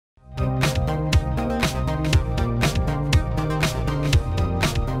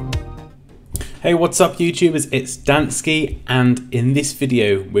Hey, what's up YouTubers? It's Dansky, and in this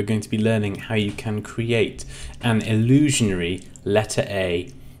video we're going to be learning how you can create an illusionary letter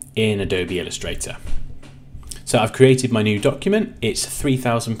A in Adobe Illustrator. So I've created my new document. It's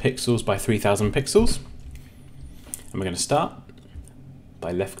 3000 pixels by 3000 pixels. And we're going to start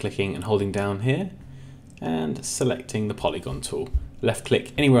by left clicking and holding down here and selecting the polygon tool. Left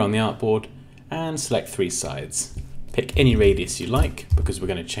click anywhere on the artboard and select 3 sides. Pick any radius you like because we're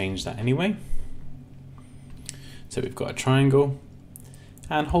going to change that anyway. So we've got a triangle,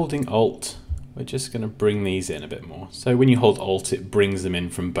 and holding Alt, we're just going to bring these in a bit more. So when you hold Alt, it brings them in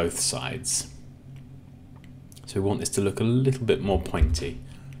from both sides. So we want this to look a little bit more pointy,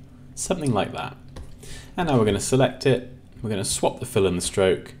 something like that. And now we're going to select it, we're going to swap the fill and the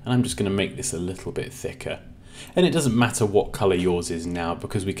stroke, and I'm just going to make this a little bit thicker. And it doesn't matter what color yours is now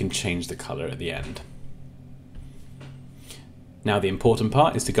because we can change the color at the end. Now the important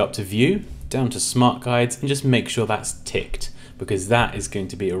part is to go up to View, down to Smart Guides, and just make sure that's ticked, because that is going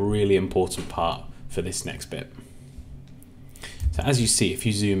to be a really important part for this next bit. So as you see, if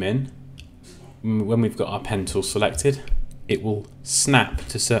you zoom in, when we've got our pen tool selected, it will snap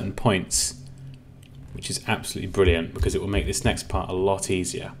to certain points, which is absolutely brilliant because it will make this next part a lot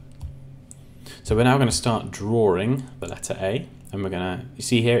easier. So we're now going to start drawing the letter A, and we're going to, you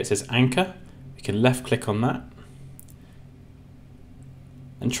see here it says anchor, we can left click on that,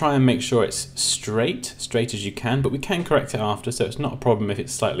 and try and make sure it's straight as you can, but we can correct it after, so it's not a problem if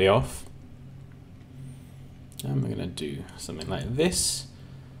it's slightly off. And we're going to do something like this.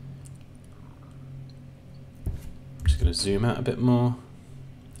 I'm just going to zoom out a bit more.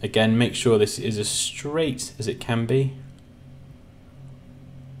 Again, make sure this is as straight as it can be.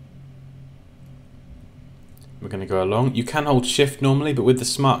 We're going to go along. You can hold Shift normally, but with the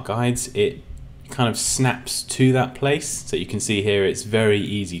Smart Guides, it kind of snaps to that place. So you can see here it's very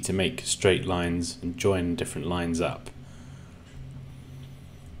easy to make straight lines and join different lines up.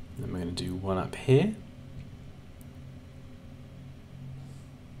 Then we're going to do one up here.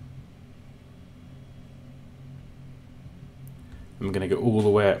 And we're going to go all the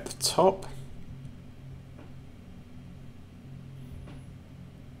way up the top.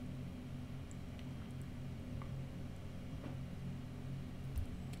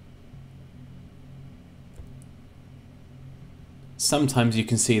 Sometimes you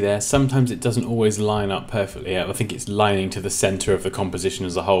can see there, sometimes it doesn't always line up perfectly. I think it's lining to the center of the composition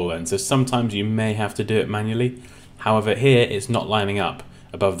as a whole then. So sometimes you may have to do it manually. However, here it's not lining up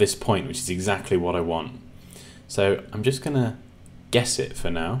above this point, which is exactly what I want. So I'm just going to guess it for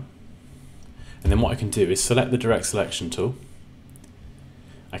now. And then what I can do is select the direct selection tool.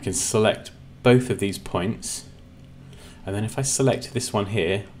 I can select both of these points. And then if I select this one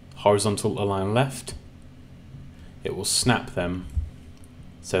here, horizontal align left, it will snap them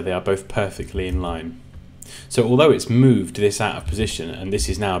so they are both perfectly in line. So although it's moved this out of position and this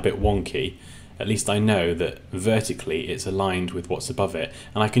is now a bit wonky, at least I know that vertically it's aligned with what's above it,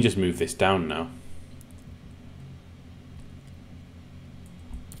 and I can just move this down now.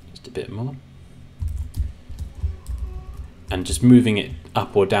 Just a bit more. And just moving it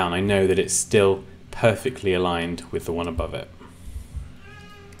up or down, I know that it's still perfectly aligned with the one above it.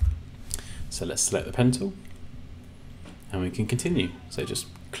 So let's select the pen tool. And we can continue. So just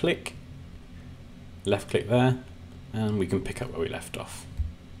click, left click there, and we can pick up where we left off.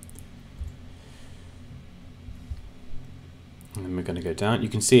 And then we're going to go down. You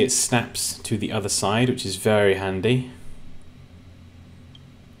can see it snaps to the other side, which is very handy.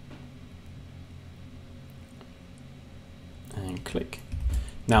 And click.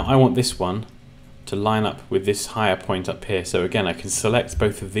 Now I want this one to line up with this higher point up here. So again, I can select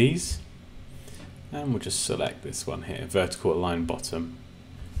both of these. And we'll just select this one here, vertical align bottom.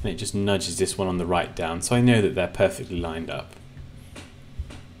 And it just nudges this one on the right down, so I know that they're perfectly lined up.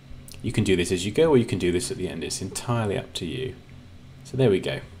 You can do this as you go, or you can do this at the end. It's entirely up to you. So there we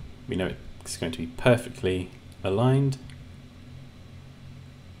go. We know it's going to be perfectly aligned.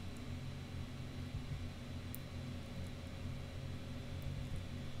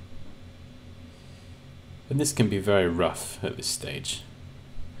 And this can be very rough at this stage,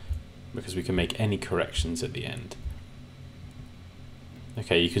 because we can make any corrections at the end.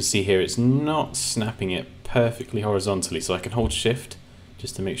 Okay, you can see here it's not snapping it perfectly horizontally, so I can hold Shift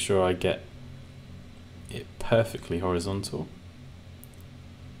just to make sure I get it perfectly horizontal.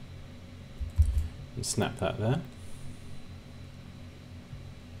 And snap that there.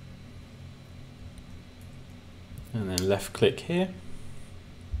 And then left click here,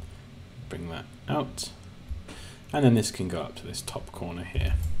 bring that out, and then this can go up to this top corner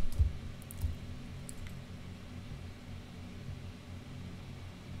here.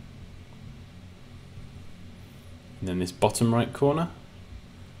 And then this bottom right corner.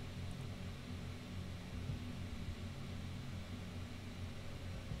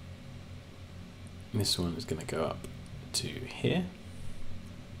 This one is going to go up to here.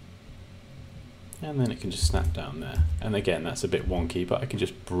 And then it can just snap down there. And again, that's a bit wonky, but I can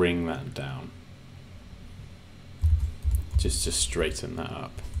just bring that down. Just to straighten that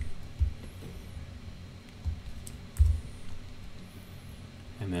up.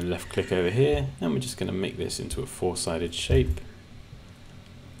 And then left click over here, and we're just going to make this into a four-sided shape.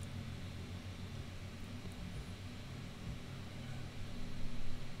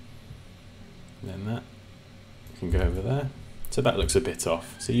 And then that can go over there. So that looks a bit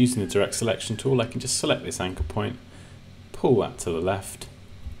off. So using the direct selection tool, I can just select this anchor point, pull that to the left.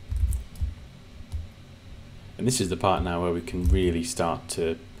 And this is the part now where we can really start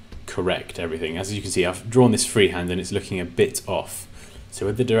to correct everything. As you can see, I've drawn this freehand and it's looking a bit off. So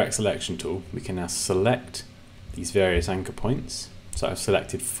with the direct selection tool, we can now select these various anchor points. So I've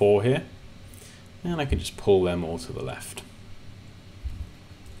selected 4 here, and I can just pull them all to the left.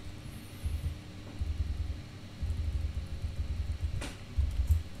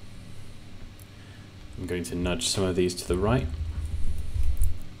 I'm going to nudge some of these to the right.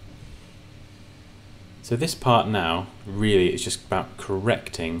 So this part now really is just about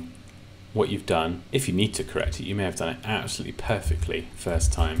correcting what you've done. If you need to correct it, you may have done it absolutely perfectly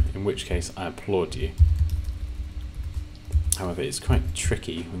first time, in which case I applaud you. However, it's quite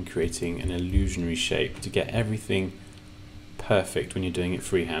tricky when creating an illusionary shape to get everything perfect when you're doing it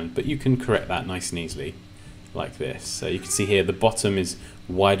freehand, but you can correct that nice and easily like this. So you can see here the bottom is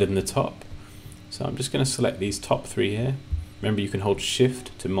wider than the top. So I'm just going to select these top 3 here. Remember, you can hold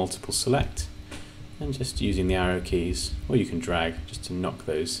shift to multiple select, and just using the arrow keys, or you can drag just to knock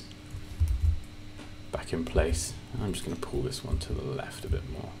those back in place. I'm just going to pull this one to the left a bit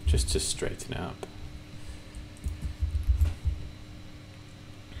more, just to straighten it up.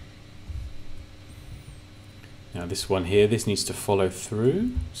 Now this one here, this needs to follow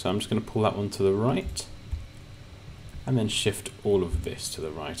through, so I'm just going to pull that one to the right, and then shift all of this to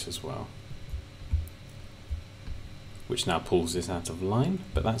the right as well, which now pulls this out of line,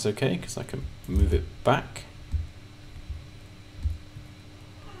 but that's okay because I can move it back.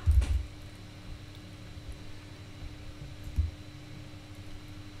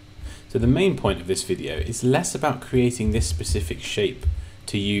 So the main point of this video is less about creating this specific shape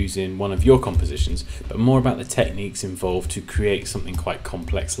to use in one of your compositions, but more about the techniques involved to create something quite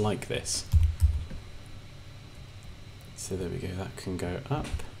complex like this. So there we go, that can go up.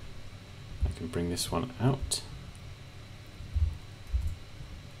 I can bring this one out.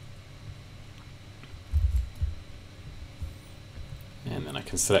 And then I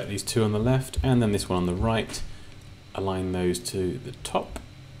can select these 2 on the left and then this one on the right, align those to the top,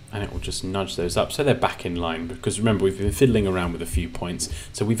 and it will just nudge those up so they're back in line, because remember, we've been fiddling around with a few points,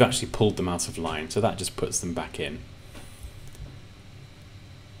 so we've actually pulled them out of line, so that just puts them back in.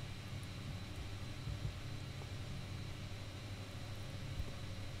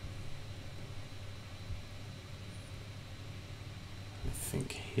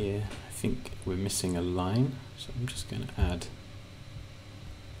 I think we're missing a line, so I'm just going to add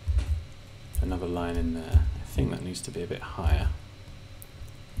another line in there. I think that needs to be a bit higher.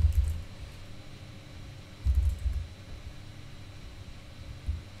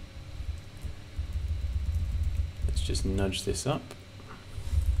 Let's just nudge this up.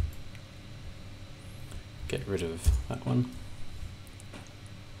 Get rid of that one.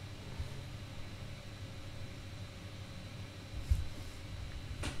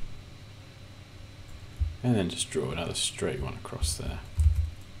 And then just draw another straight one across there.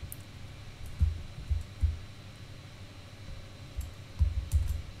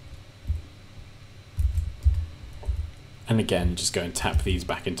 And again, just go and tap these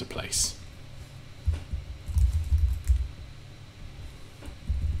back into place.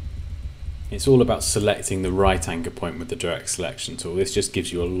 It's all about selecting the right anchor point with the direct selection tool. This just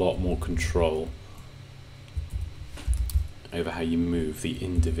gives you a lot more control over how you move the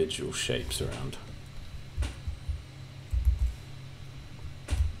individual shapes around.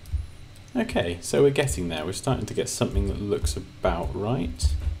 Okay, so we're getting there. We're starting to get something that looks about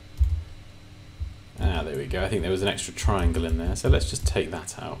right. Ah, there we go. I think there was an extra triangle in there, so let's just take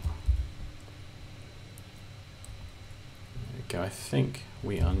that out. There we go. I think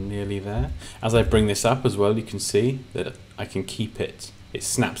we are nearly there. As I bring this up as well, you can see that I can keep it. It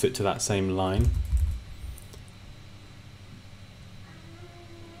snaps it to that same line.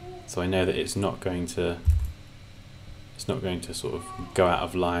 So I know that it's not going to sort of go out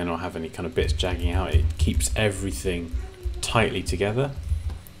of line or have any kind of bits jagging out. It keeps everything tightly together.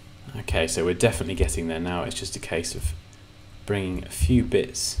 Okay, so we're definitely getting there now. It's just a case of bringing a few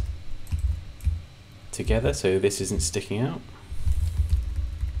bits together so this isn't sticking out.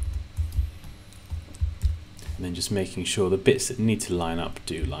 And then just making sure the bits that need to line up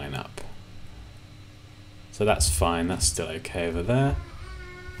do line up. So that's fine, that's still okay over there.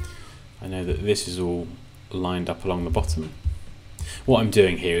 I know that this is all lined up along the bottom. What I'm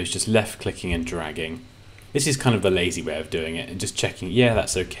doing here is just left clicking and dragging. This is kind of the lazy way of doing it, and just checking, yeah,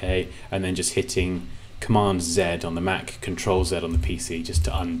 that's okay, and then just hitting Command Z on the Mac, Control Z on the PC just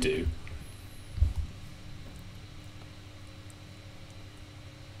to undo.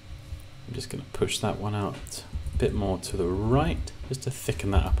 I'm just going to push that one out a bit more to the right, just to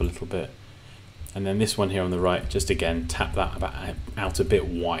thicken that up a little bit. And then this one here on the right, just again, tap that out a bit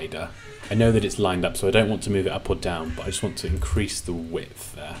wider. I know that it's lined up, so I don't want to move it up or down, but I just want to increase the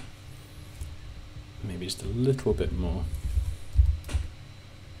width there. Maybe just a little bit more.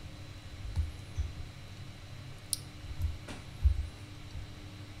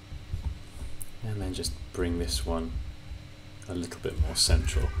 And then just bring this one a little bit more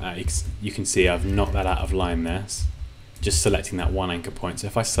central. You can see I've knocked that out of line there, just selecting that one anchor point. So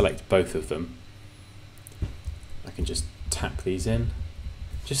if I select both of them, I can just tap these in,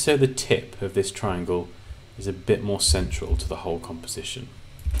 just so the tip of this triangle is a bit more central to the whole composition.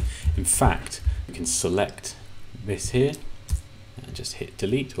 In fact, we can select this here and just hit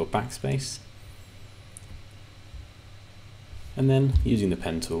delete or backspace, and then using the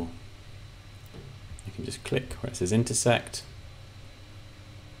pen tool I can just click where it says intersect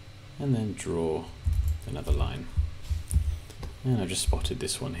and then draw another line. And I've just spotted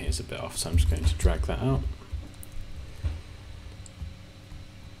this one here is a bit off, so I'm just going to drag that out.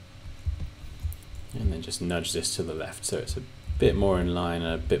 And then just nudge this to the left so it's a bit more in line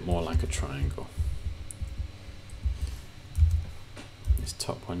and a bit more like a triangle. This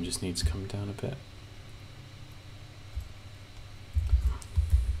top one just needs to come down a bit.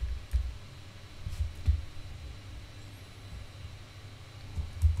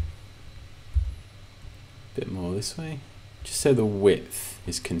 Bit more this way, just so the width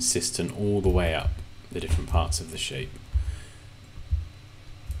is consistent all the way up the different parts of the shape.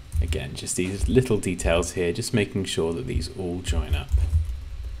 Again, just these little details here, just making sure that these all join up.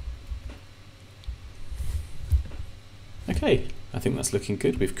 Okay, I think that's looking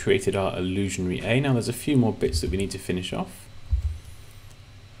good. We've created our illusionary A. Now there's a few more bits that we need to finish off.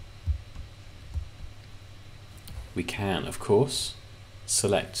 We can, of course,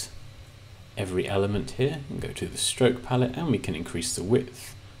 select every element here and go to the stroke palette, and we can increase the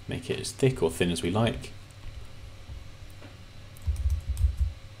width, make it as thick or thin as we like.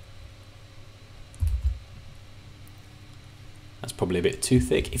 That's probably a bit too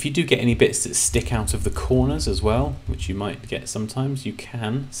thick. If you do get any bits that stick out of the corners as well, which you might get sometimes, you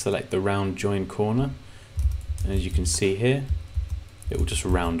can select the round join corner, and as you can see here, it will just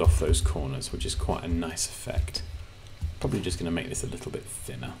round off those corners, which is quite a nice effect. Probably just going to make this a little bit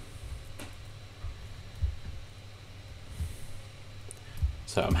thinner.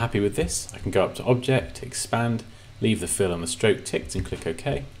 So I'm happy with this. I can go up to Object, Expand, leave the fill and the stroke ticked and click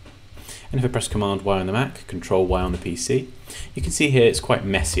OK. And if I press Command Y on the Mac, Control Y on the PC, you can see here it's quite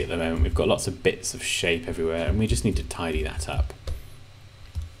messy at the moment. We've got lots of bits of shape everywhere and we just need to tidy that up.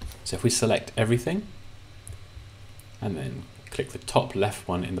 So if we select everything and then click the top left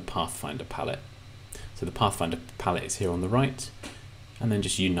one in the Pathfinder palette. So the Pathfinder palette is here on the right, and then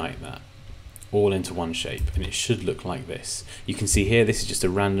just unite that all into one shape, and it should look like this. You can see here this is just a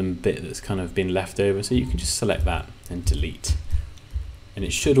random bit that's kind of been left over, so you can just select that and delete. And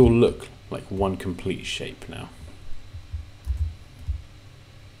it should all look like one complete shape now.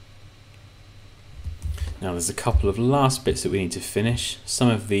 Now there's a couple of last bits that we need to finish. Some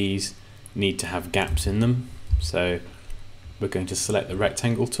of these need to have gaps in them, so we're going to select the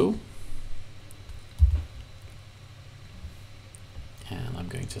rectangle tool. And I'm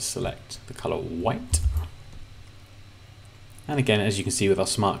going to select the color white. And again, as you can see with our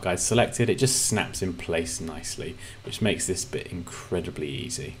smart guide selected, it just snaps in place nicely, which makes this bit incredibly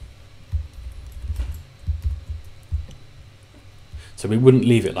easy. So we wouldn't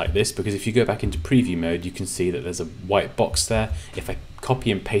leave it like this, because if you go back into preview mode, you can see that there's a white box there. If I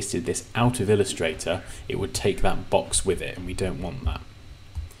copy and pasted this out of Illustrator, it would take that box with it, and we don't want that.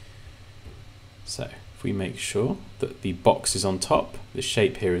 So if we make sure that the box is on top, the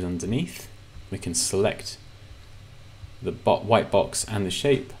shape here is underneath, we can select the white box and the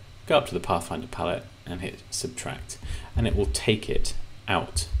shape, go up to the Pathfinder palette and hit subtract, and it will take it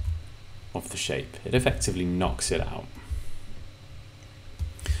out of the shape. It effectively knocks it out.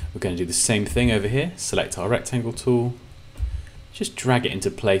 We're going to do the same thing over here. Select our rectangle tool, just drag it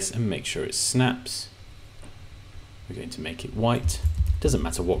into place and make sure it snaps. We're going to make it white. Doesn't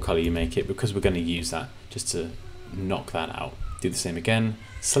matter what color you make it because we're going to use that just to knock that out. Do the same again.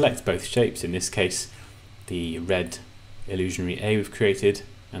 Select both shapes, in this case the red illusionary A we've created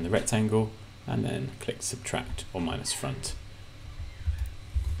and the rectangle, and then click subtract or minus front.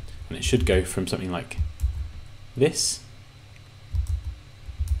 And it should go from something like this.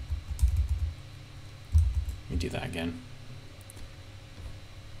 Let me do that again.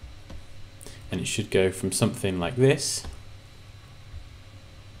 And it should go from something like this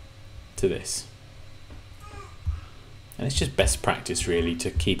to this. And it's just best practice really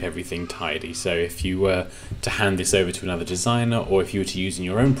to keep everything tidy. So if you were to hand this over to another designer, or if you were to use in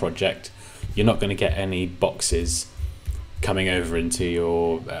your own project, you're not going to get any boxes coming over into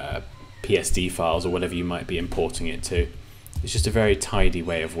your PSD files or whatever you might be importing it to. It's just a very tidy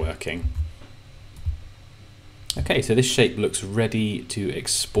way of working. Okay, so this shape looks ready to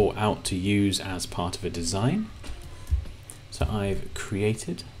export out to use as part of a design. So I've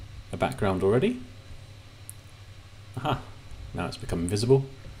created a background already. Aha, now it's become invisible.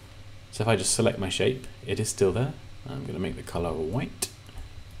 So if I just select my shape, it is still there. I'm going to make the color white.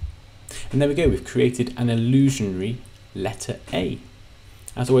 And there we go, we've created an illusionary letter A.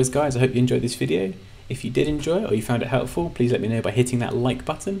 As always guys, I hope you enjoyed this video. If you did enjoy it or you found it helpful, please let me know by hitting that like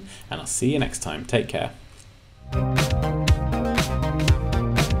button, and I'll see you next time. Take care.